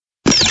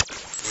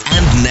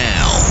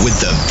with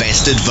the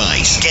best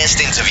advice, guest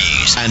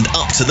interviews, and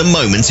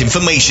up-to-the-moment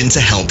information to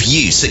help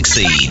you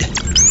succeed.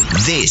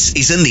 This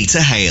is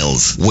Anita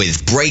Hales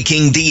with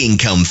Breaking the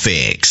Income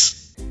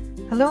Fix.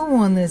 Hello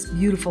on this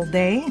beautiful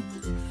day.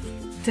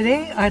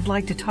 Today I'd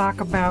like to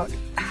talk about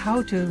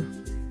how to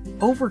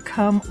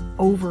overcome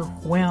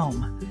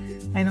overwhelm.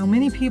 I know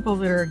many people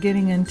that are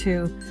getting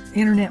into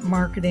internet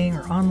marketing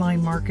or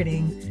online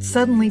marketing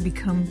suddenly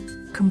become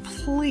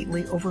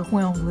completely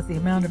overwhelmed with the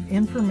amount of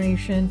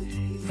information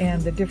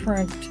and the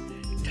different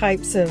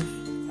types of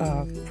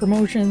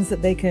promotions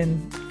that they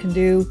can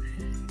do.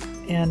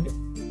 And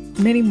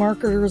many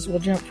marketers will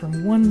jump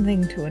from one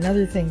thing to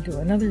another thing to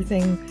another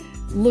thing,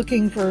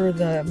 looking for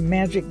the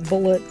magic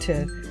bullet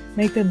to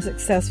make them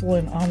successful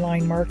in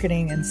online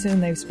marketing, and soon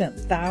they've spent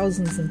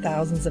thousands and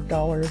thousands of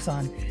dollars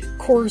on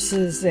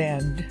courses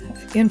and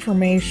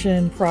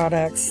information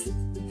products,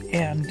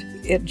 and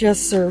it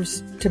just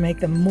serves to make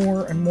them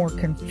more and more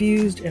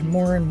confused and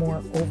more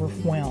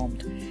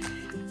overwhelmed.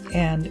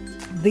 And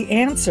the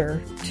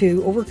answer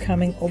to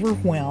overcoming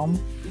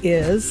overwhelm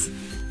is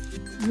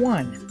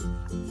one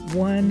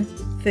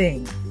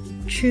thing.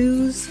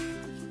 Choose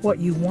what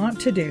you want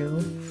to do,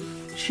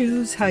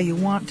 choose how you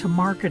want to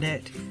market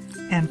it,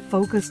 and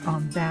focus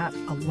on that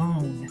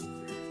alone.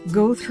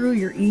 Go through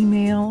your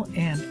email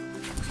and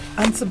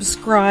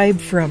unsubscribe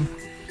from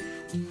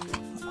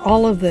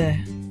all of the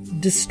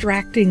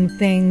distracting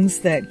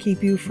things that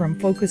keep you from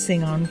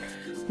focusing on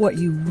what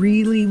you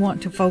really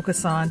want to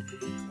focus on,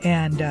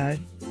 and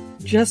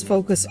just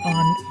focus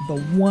on the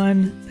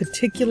one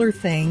particular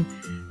thing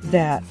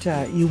that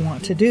you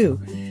want to do.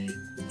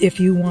 If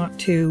you want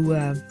to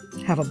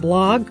have a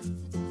blog,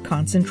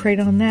 concentrate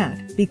on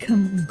that.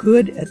 Become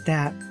good at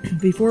that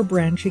before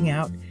branching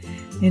out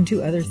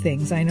into other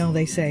things. I know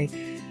they say,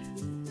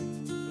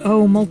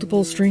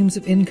 multiple streams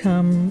of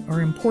income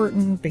are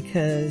important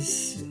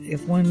because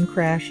if one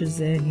crashes,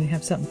 then you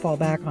have something to fall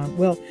back on.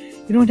 Well,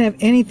 you don't have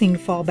anything to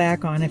fall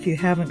back on if you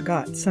haven't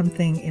got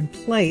something in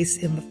place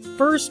in the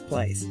first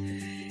place.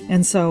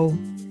 And so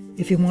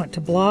if you want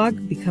to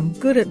blog, become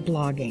good at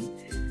blogging.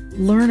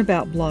 Learn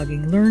about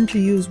blogging. Learn to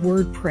use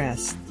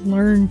WordPress.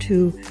 Learn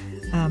to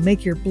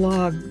make your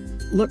blog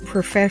look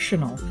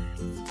professional,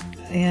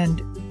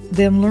 and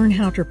then learn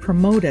how to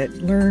promote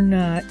it. Learn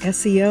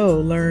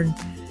SEO. Learn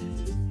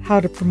how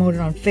to promote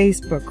it on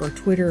Facebook or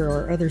Twitter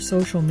or other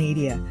social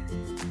media.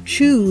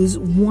 Choose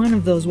one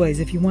of those ways.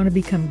 If you want to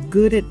become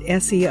good at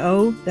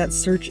SEO, that's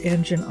search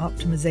engine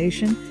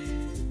optimization,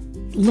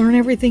 learn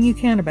everything you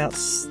can about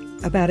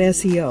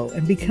SEO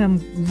and become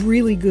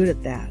really good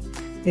at that.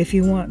 If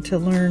you want to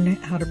learn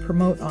how to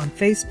promote on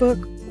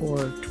Facebook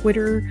or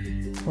Twitter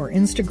or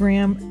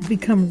Instagram,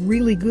 become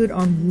really good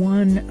on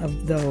one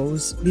of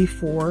those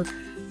before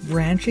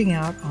branching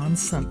out on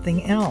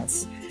something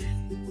else.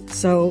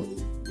 So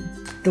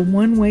the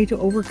one way to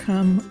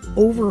overcome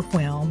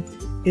overwhelm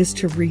is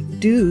to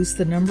reduce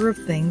the number of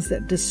things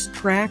that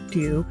distract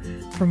you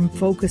from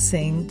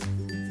focusing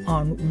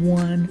on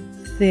one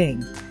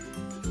thing.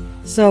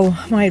 So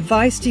my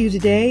advice to you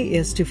today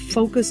is to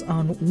focus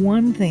on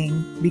one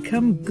thing,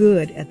 become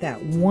good at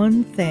that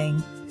one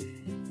thing,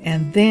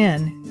 and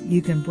then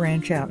you can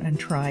branch out and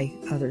try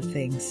other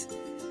things.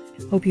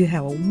 Hope you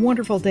have a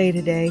wonderful day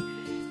today,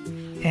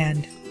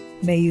 and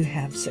may you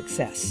have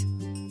success.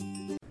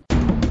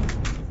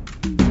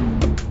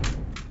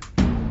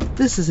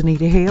 This is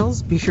Anita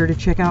Hales. Be sure to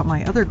check out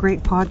my other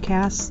great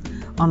podcasts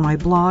on my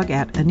blog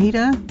at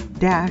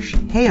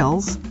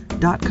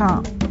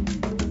anita-hales.com.